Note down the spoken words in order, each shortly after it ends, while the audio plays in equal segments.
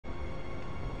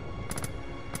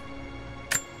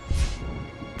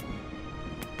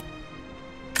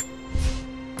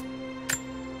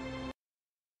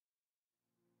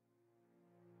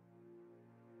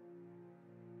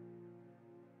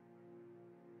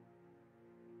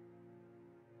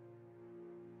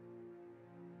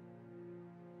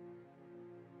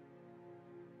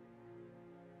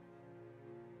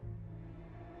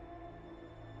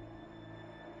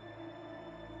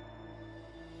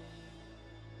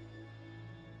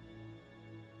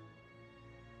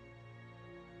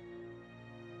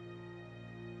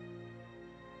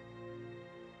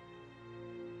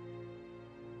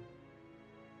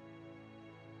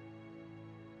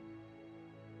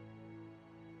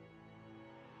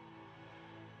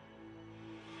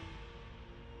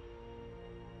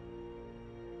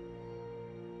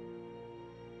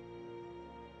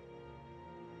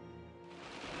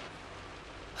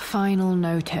Final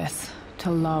notice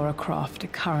to Lara Croft, a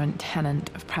current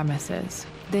tenant of premises.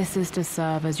 This is to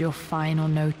serve as your final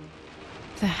note.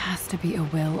 There has to be a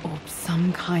will or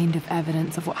some kind of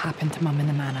evidence of what happened to Mum in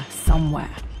the manor,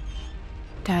 somewhere.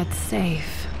 Dad's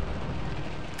safe.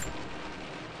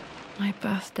 My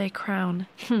birthday crown.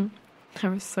 I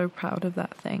was so proud of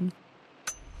that thing.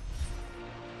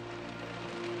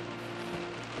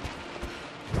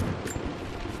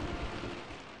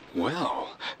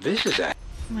 Well, this is a...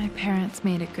 My parents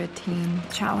made a good team,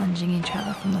 challenging each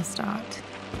other from the start.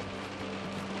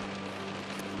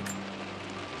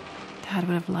 Dad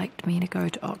would have liked me to go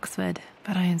to Oxford,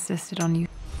 but I insisted on you.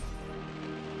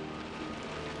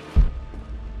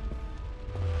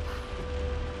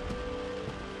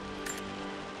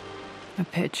 A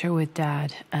picture with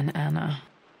Dad and Anna.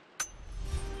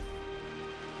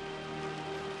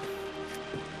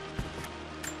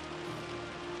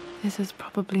 This is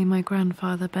probably my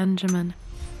grandfather Benjamin.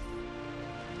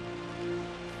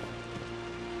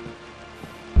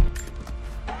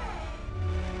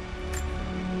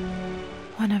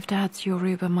 One of Dad's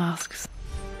Yoruba masks.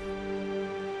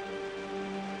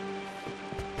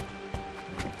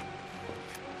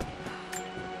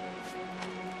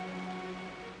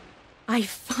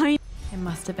 It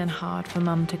must have been hard for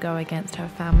Mum to go against her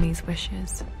family's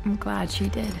wishes. I'm glad she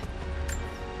did.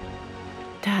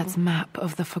 Dad's map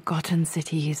of the forgotten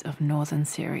cities of northern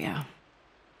Syria.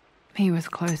 He was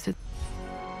closer.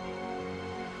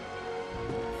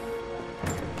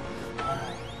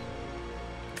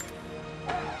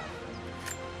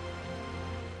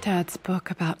 Dad's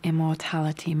book about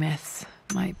immortality myths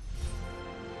might...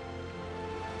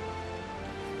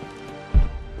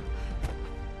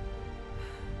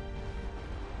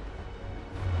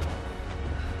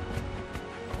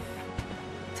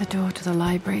 The door to the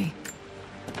library.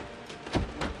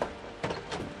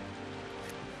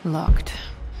 Locked.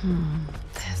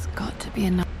 There's got to be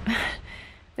another...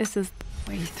 This is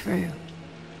the way through.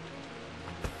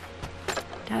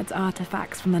 Dad's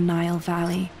artifacts from the Nile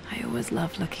Valley. I always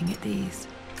loved looking at these.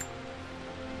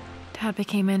 Dad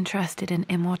became interested in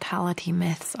immortality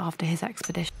myths after his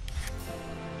expedition.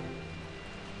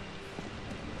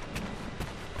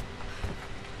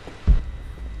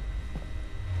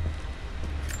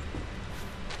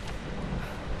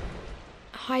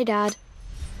 Hi, Dad.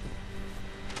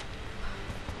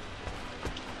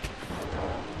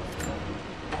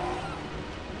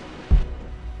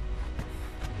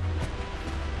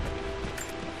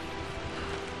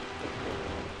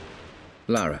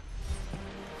 Lara.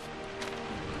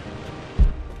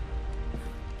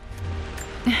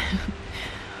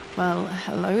 Well,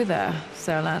 hello there,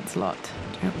 Sir Lancelot.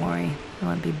 Don't worry, I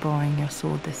won't be borrowing your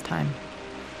sword this time.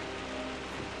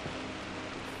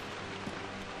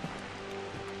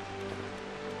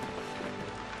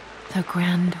 The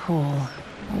Grand Hall.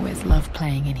 Always loved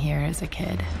playing in here as a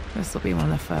kid. This will be one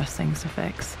of the first things to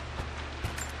fix.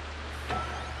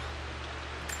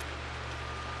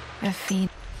 A fiend.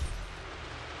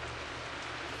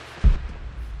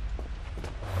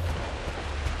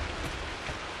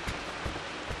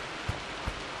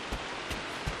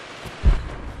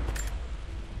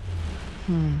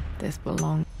 This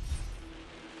belongs.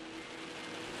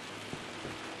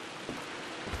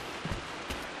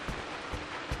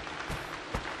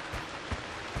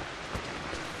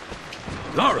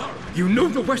 Lara, you know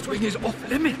the West Wing is off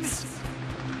limits.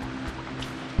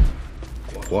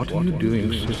 What are you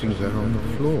doing sitting there on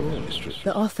the floor, mistress?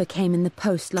 The offer came in the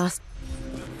post last...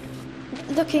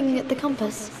 Looking at the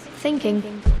compass, thinking.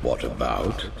 What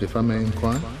about, if I may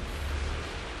inquire?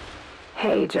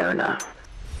 Hey, Jonah.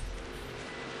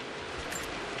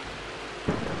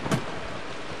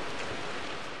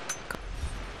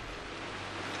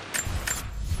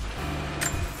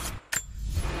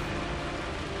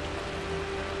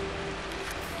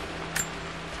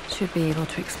 Should be able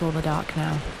to explore the dark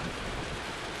now.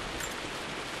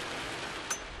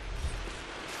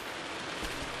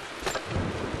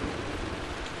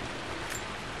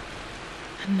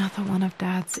 Another one of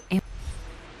Dad's...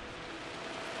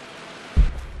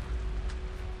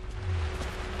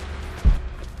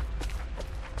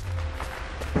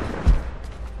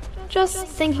 Just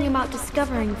thinking about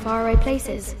discovering faraway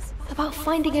places, about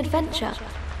finding adventure.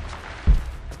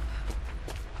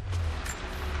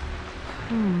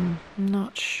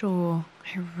 Not sure.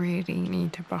 I really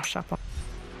need to brush up on...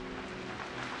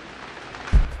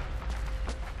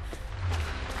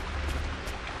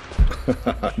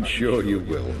 I'm sure you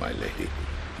will, my lady.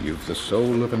 You've the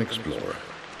soul of an explorer.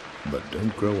 But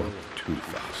don't grow up too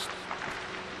fast.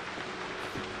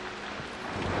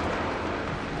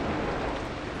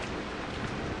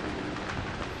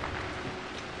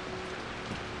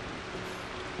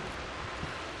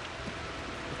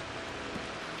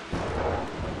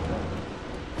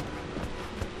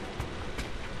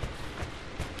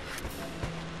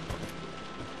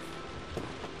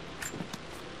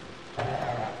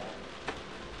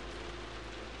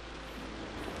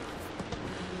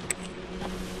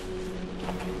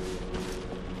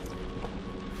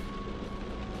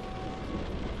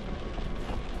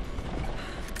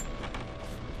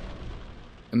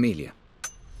 Amelia.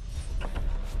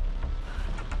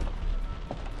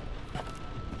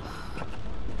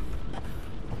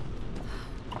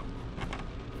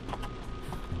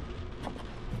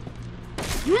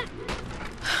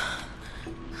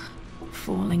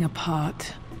 Falling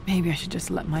apart. Maybe I should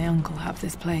just let my uncle have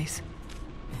this place.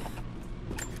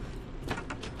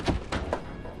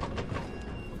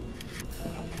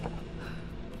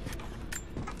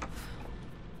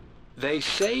 They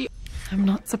say... I'm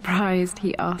not surprised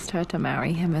he asked her to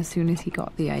marry him as soon as he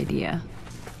got the idea.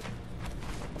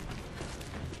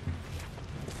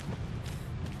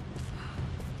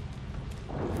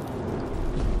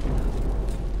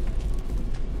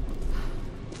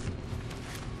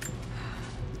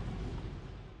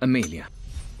 Amelia.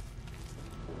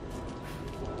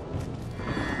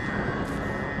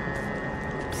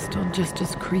 Still just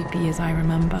as creepy as I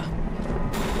remember.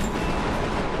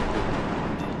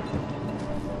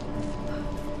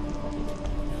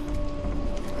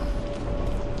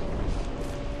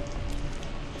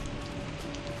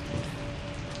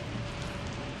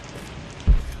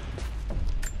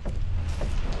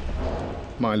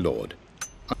 My lord.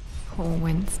 Poor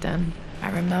Winston. I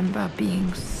remember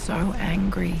being so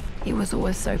angry. He was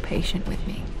always so patient with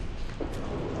me.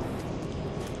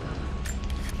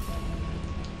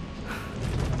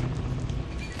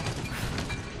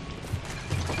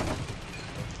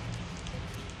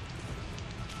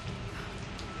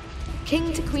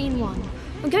 King to Queen 1.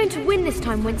 I'm going to win this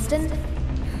time, Winston.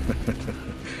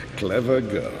 Clever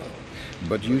girl.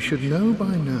 But you should know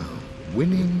by now,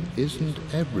 winning isn't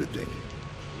everything.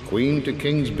 Queen to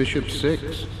King's Bishop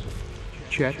 6.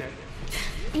 Check.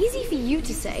 Easy for you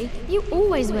to say. You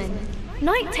always win.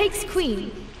 Knight takes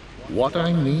queen. What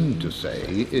I mean to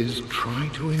say is try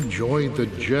to enjoy the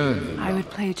journey. I would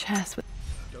play chess with...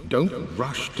 Don't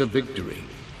rush to victory.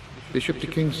 Bishop to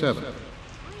King 7.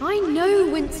 I know,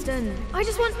 Winston. I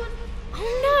just want...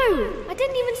 Oh no! I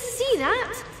didn't even see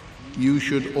that! You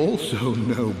should also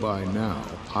know by now,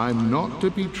 I'm not to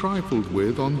be trifled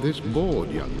with on this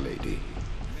board, young lady.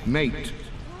 Mate.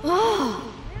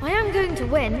 Oh, I am going to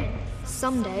win.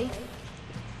 Someday.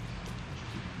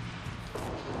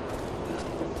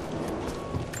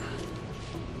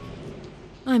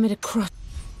 I'm at a cross.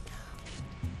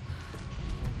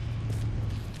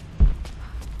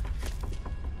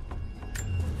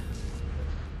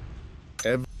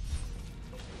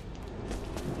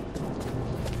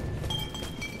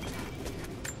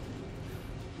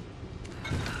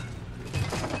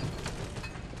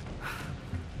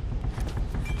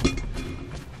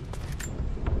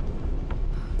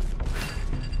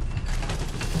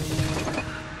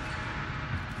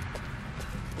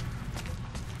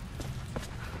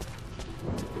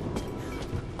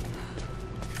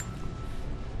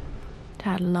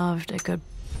 Dad loved a good...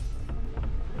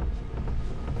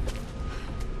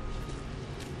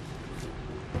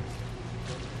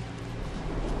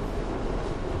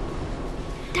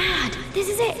 Dad, this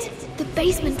is it! The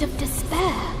basement of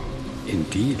despair.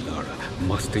 Indeed, Lara.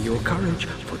 Muster your courage,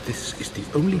 for this is the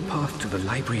only path to the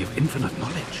Library of Infinite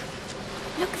Knowledge.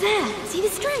 Look there, see the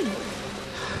string?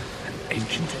 An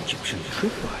ancient Egyptian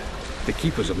tripwire. The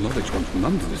Keepers of Knowledge want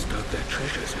none to disturb their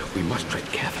treasures. We must tread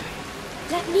carefully.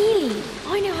 Let me lead.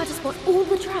 I know how to spot all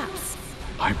the traps.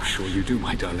 I'm sure you do,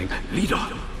 my darling. Lead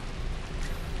on.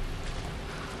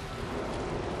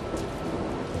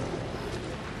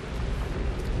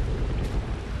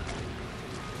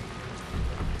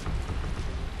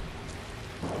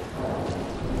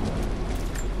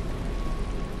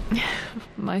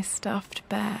 My stuffed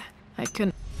bear. I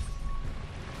couldn't...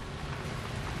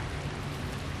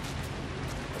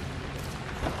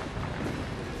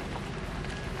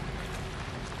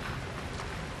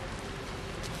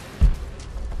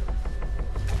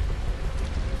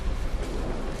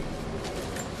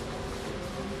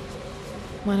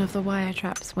 One of the wire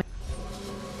traps went...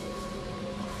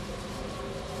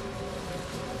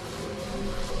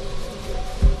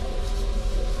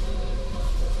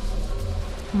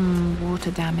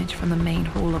 Water damage from the main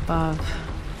hall above.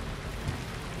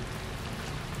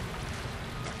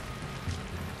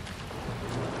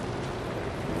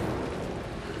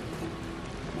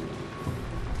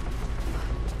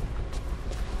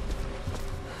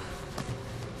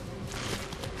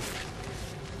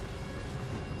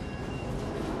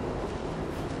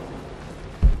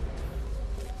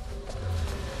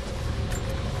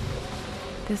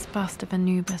 This bust of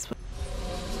Anubis was...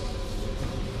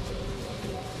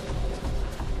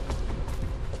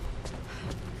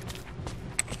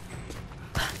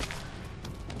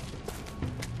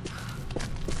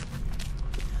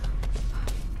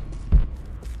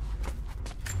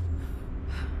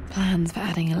 plans for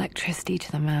adding electricity to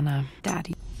the manor.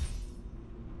 Daddy.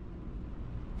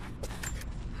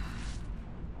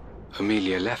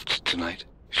 Amelia left tonight.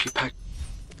 She packed...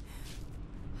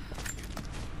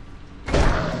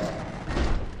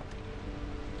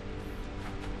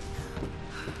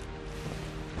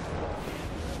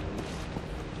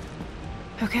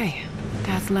 Okay,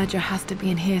 Dad's ledger has to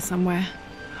be in here somewhere.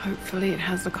 Hopefully it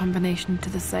has the combination to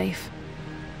the safe.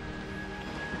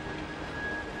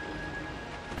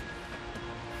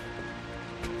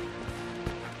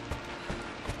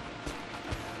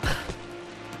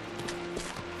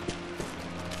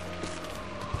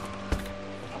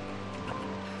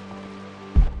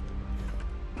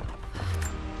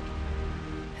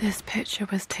 This picture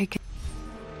was taken...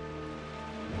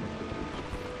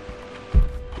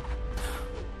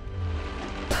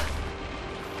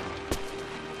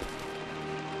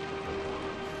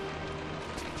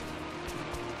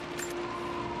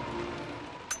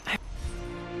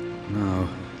 No,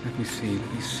 let me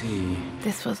see.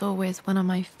 This was always one of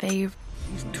my favorite...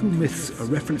 These two myths are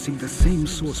referencing the same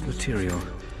source material.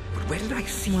 But where did I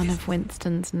see One this? of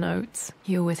Winston's notes.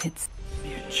 He always hits...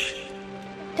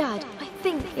 Dad, I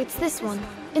think it's this one,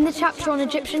 in the chapter on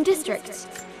Egyptian districts.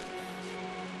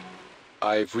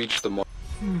 I've reached the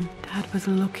Dad was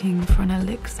looking for an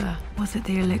elixir. Was it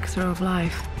the elixir of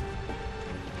life?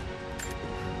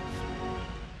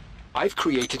 I've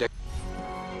created a...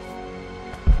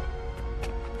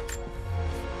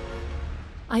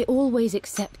 I always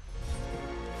accept.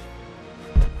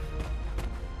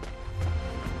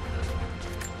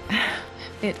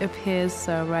 It appears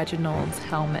Sir Reginald's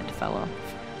helmet fell off.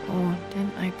 Or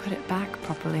didn't I put it back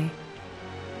properly?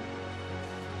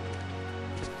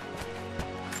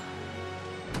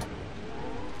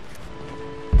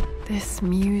 This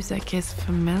music is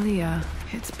familiar.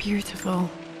 It's beautiful.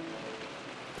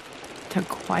 Took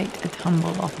quite a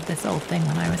tumble off of this old thing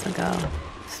when I was a girl.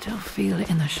 Still feel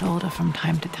it in the shoulder from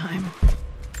time to time.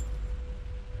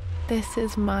 This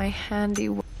is my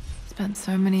handiwork. Spent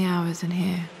so many hours in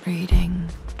here, reading,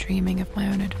 dreaming of my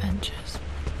own adventures.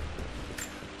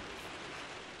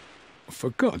 For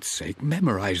God's sake,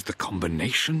 memorize the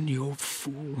combination, you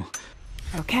fool.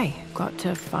 Okay, got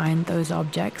to find those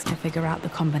objects to figure out the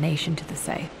combination to the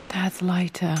safe. Dad's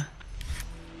lighter.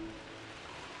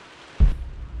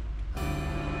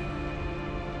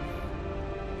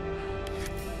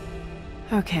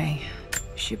 Okay,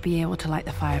 should be able to light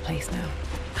the fireplace now.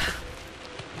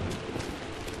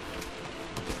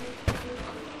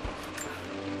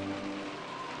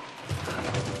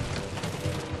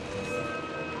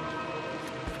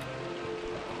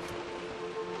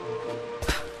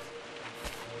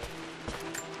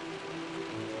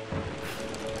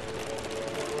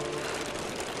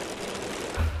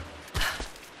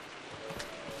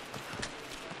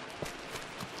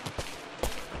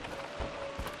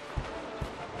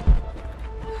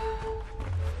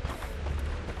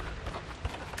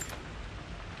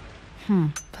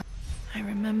 I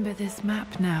remember this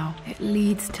map now. It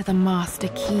leads to the master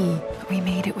key. We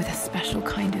made it with a special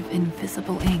kind of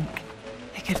invisible ink.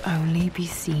 It could only be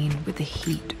seen with the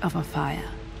heat of a fire.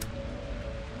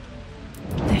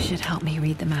 This should help me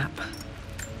read the map.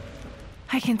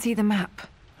 I can see the map.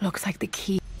 Looks like the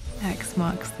key. X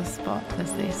marks the spot,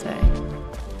 as they say.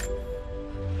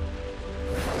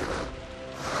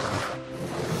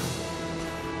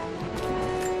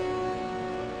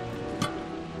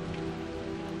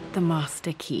 The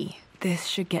master key. This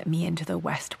should get me into the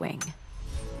West Wing.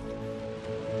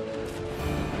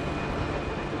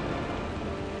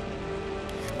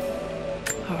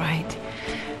 All right.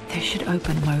 This should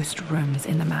open most rooms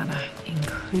in the manor,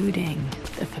 including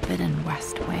the forbidden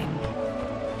West Wing.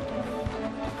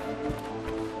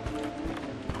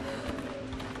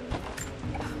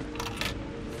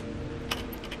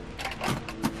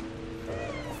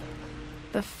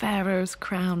 The Pharaoh's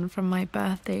crown from my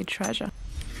birthday treasure.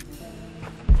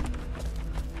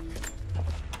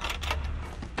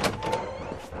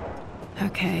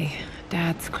 Okay,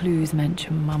 Dad's clues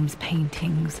mention Mum's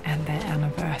paintings and their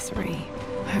anniversary.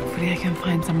 Hopefully I can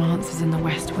find some answers in the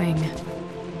West Wing.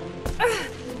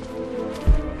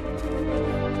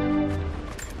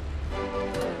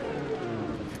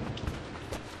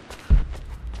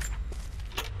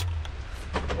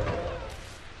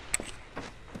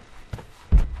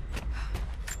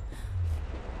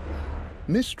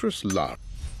 Mistress Lara.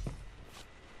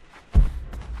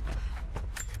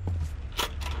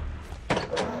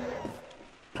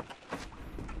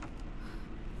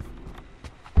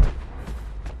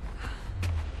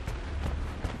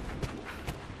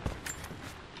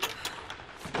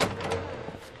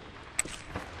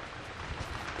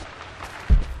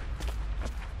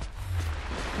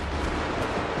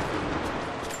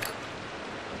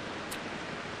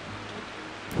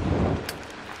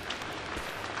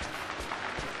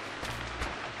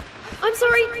 I'm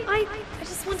sorry. I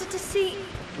just wanted to see...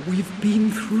 We've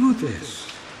been through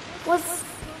this. Was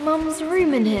Mum's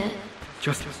room in here?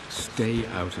 Just stay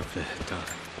out of the dark.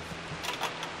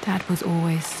 Dad was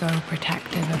always so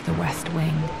protective of the West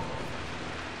Wing.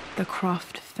 The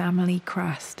Croft family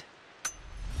crest.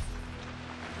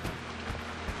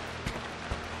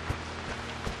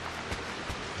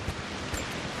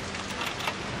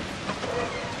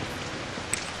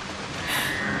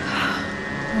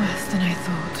 Worse than I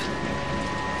thought.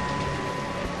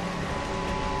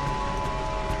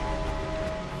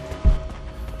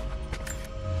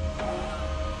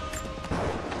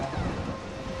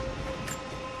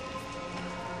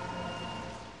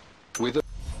 With a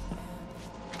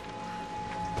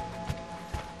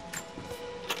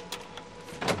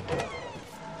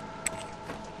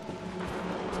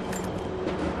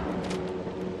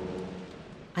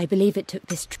I believe it took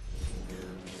this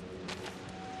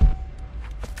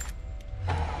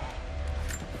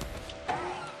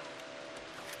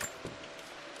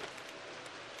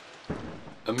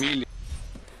Amelia.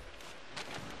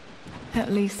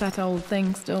 At least that old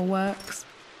thing still works.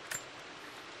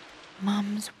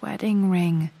 Mum's wedding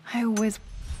ring. I always...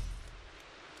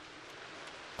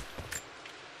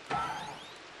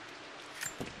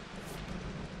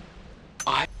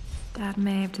 Dad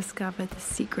may have discovered the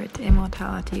secret to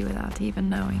immortality without even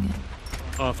knowing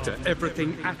it. After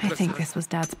everything I Atlas think has this was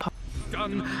Dad's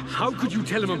done, how could you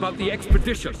tell him about the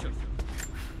expedition?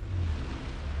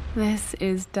 This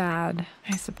is Dad,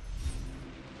 I suppose.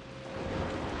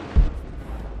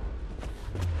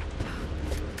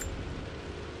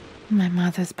 My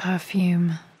mother's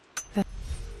perfume.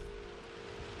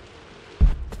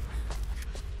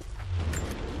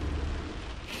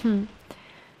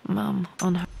 Mum,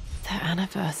 on her... Their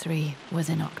anniversary was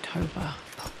in October.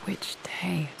 But which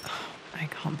day? Oh, I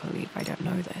can't believe I don't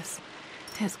know this.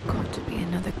 There's got to be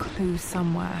another clue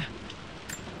somewhere.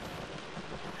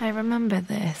 I remember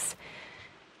this.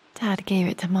 Dad gave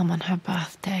it to Mum on her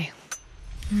birthday.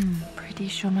 Pretty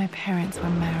sure my parents were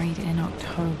married in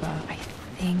October. I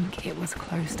think it was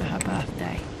close to her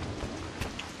birthday.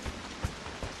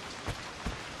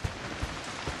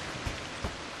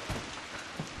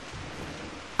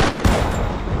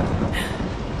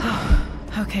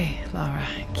 Okay, Lara,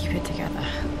 keep it together.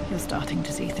 You're starting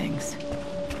to see things.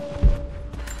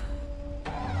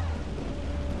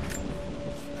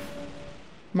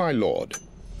 My lord.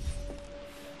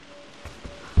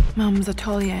 Mum's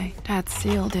atelier. Dad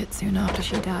sealed it soon after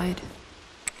she died.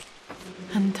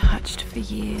 Untouched for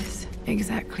years,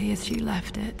 exactly as she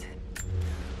left it.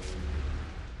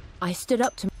 I stood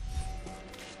up to...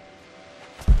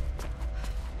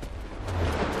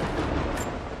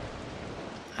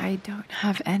 I don't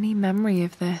have any memory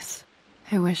of this.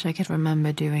 I wish I could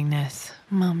remember doing this.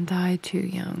 Mum died too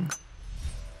young.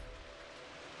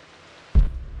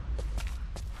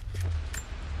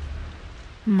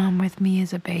 Mum with me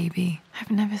as a baby.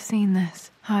 I've never seen this.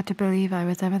 Hard to believe I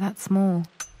was ever that small.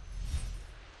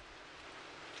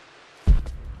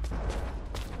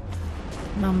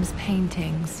 Mum's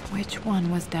paintings. Which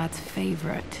one was Dad's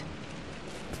favorite?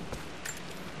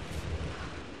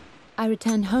 I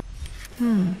returned home.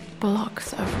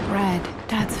 Blocks of red.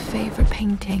 Dad's favorite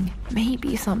painting.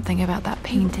 Maybe something about that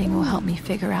painting will help me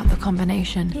figure out the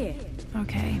combination. Here.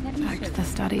 Okay, back to the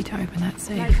study to open that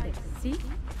safe. Like this, see?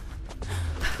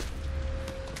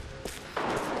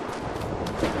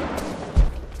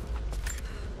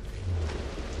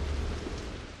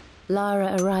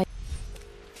 Lara arrived.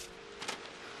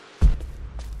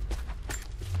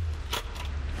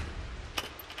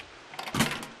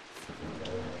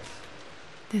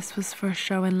 This was for a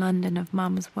show in London of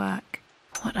Mum's work.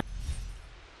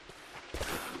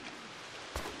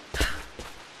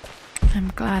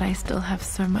 I'm glad I still have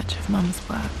so much of Mum's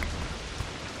work.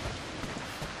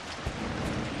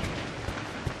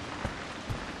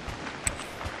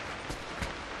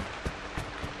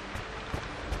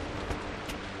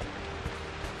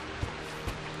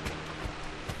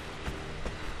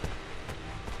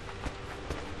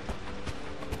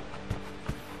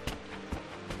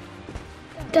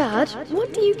 Dad,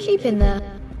 what do you keep in there?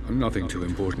 Nothing too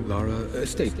important, Lara.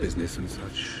 Estate business and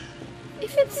such.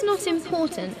 If it's not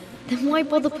important, then why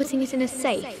bother putting it in a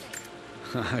safe?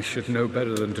 I should know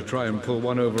better than to try and pull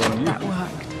one over on you. That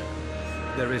worked.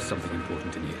 There is something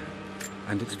important in here.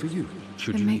 And it's for you.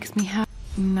 Should It you... makes me happy.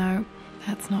 No,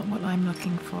 that's not what I'm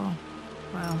looking for.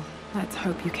 Well, let's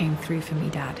hope you came through for me,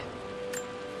 Dad.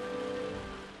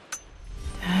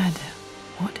 Dad,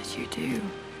 what did you do?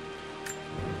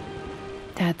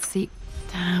 Dad, see...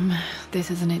 Damn,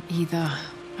 this isn't it either.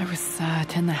 I was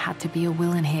certain there had to be a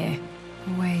will in here.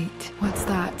 Wait, what's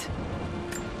that?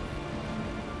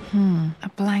 A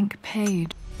blank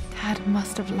page. Dad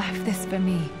must have left this for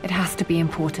me. It has to be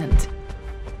important.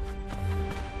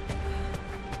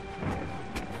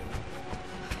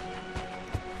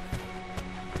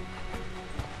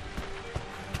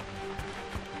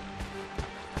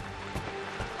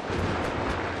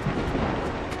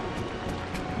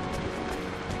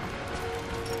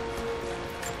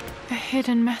 A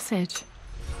hidden message.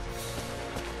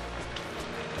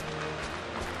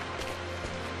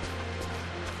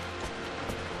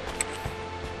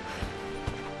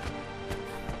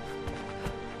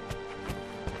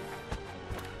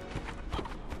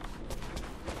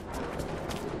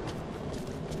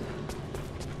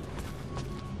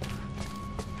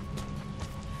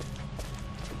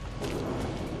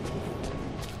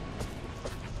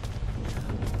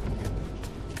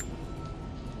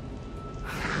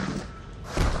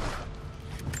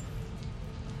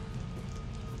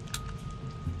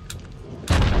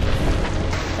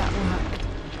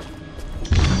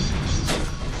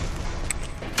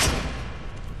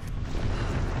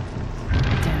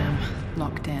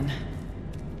 Locked in.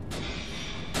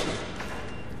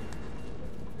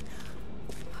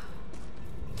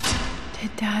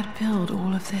 Did Dad build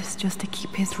all of this just to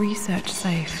keep his research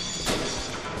safe?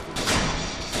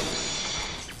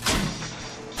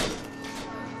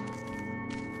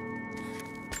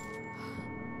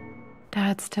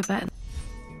 Dad's Tibetan.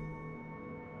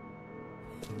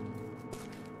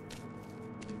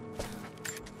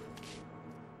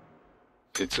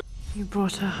 You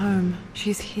brought her home.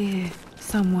 She's here,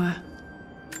 somewhere.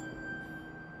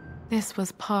 This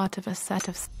was part of a set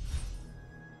of...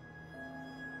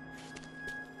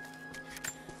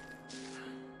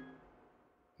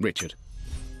 Richard.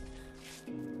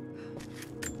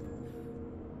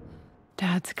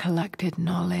 Dad's collected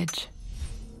knowledge.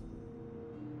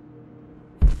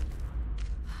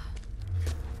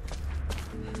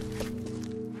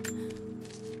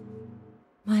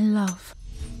 My love.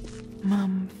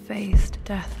 Mum faced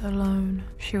death alone.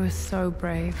 She was so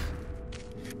brave.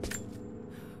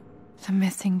 The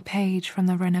missing page from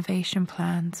the renovation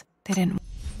plans. They didn't...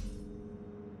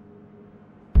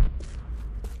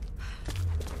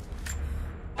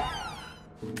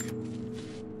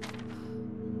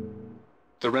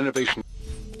 The renovation...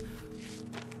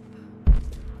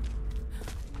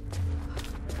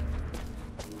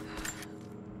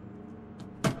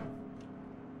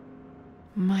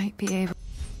 Might be able...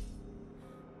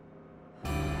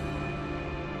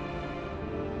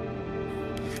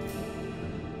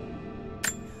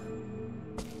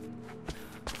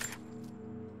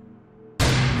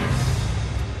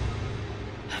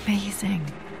 Amazing.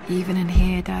 Even in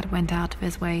here, Dad went out of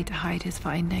his way to hide his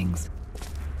findings.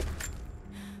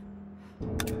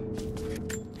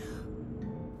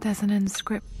 There's an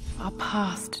inscription. Our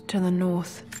past to the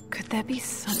north. Could there be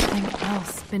something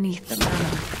else beneath the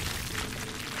manor?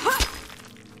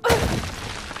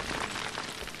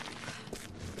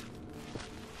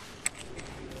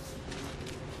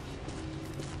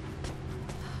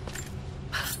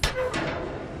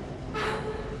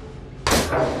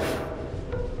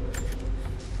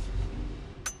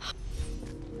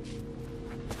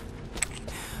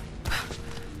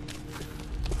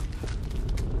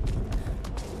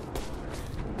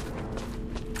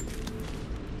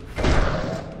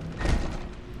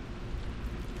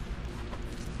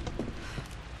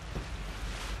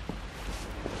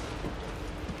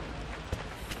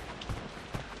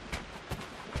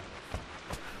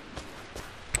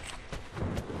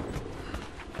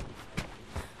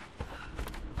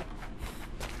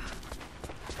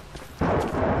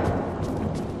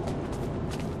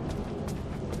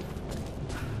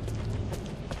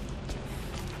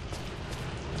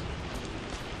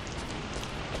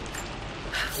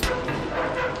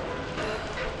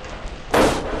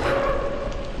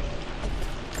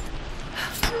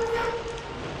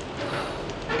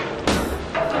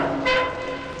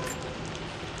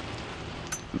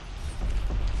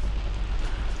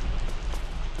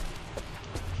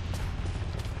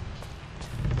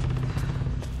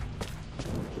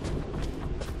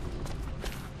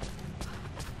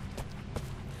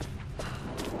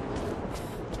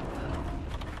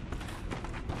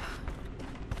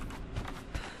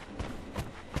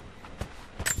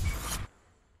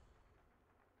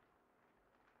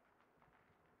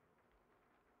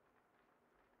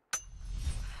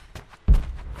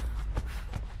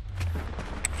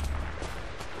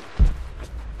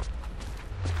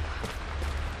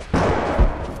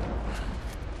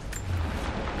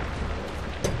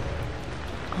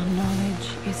 Our knowledge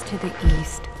is to the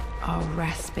east, our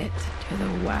respite to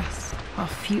the west. Our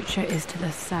future is to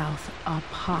the south, our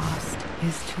past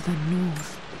is to the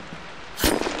north.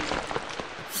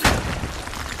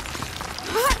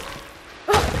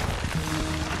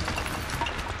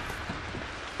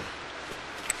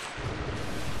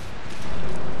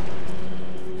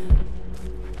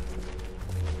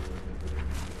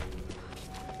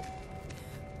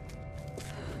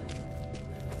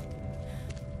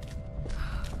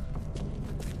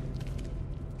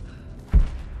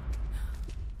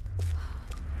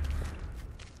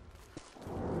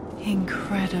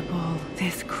 Incredible.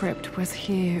 This crypt was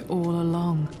here all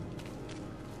along.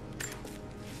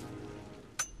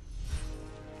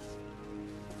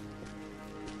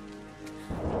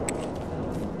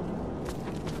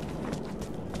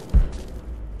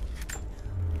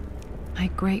 My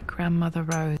great-grandmother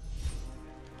Rose.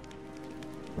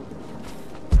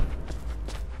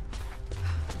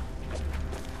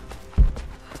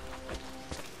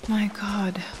 My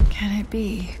God, can it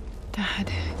be?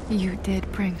 Dad, you did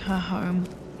bring her home.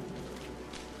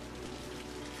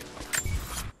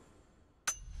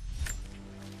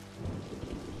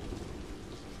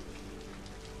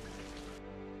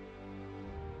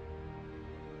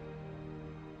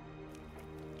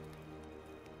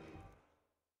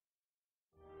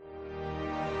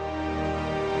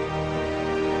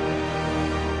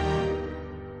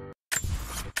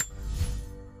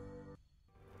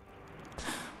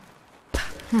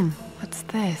 What's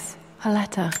this? A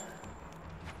letter.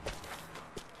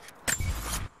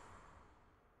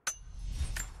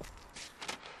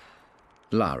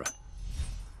 Lara.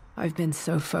 I've been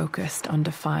so focused on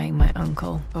defying my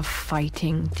uncle, of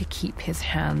fighting to keep his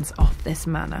hands off this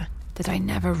manor, that I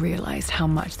never realized how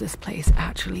much this place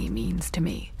actually means to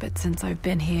me. But since I've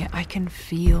been here, I can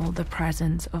feel the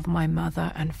presence of my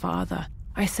mother and father.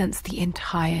 I sense the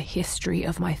entire history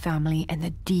of my family and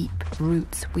the deep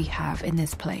roots we have in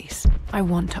this place. I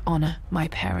want to honor my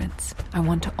parents. I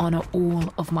want to honor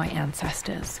all of my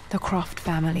ancestors. The Croft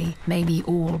family may be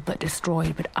all but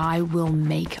destroyed, but I will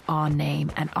make our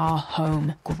name and our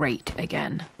home great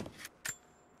again.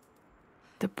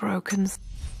 The broken...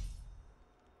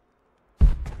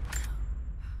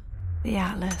 The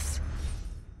Atlas.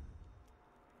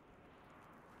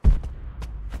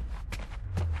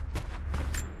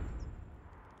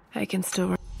 I can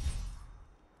still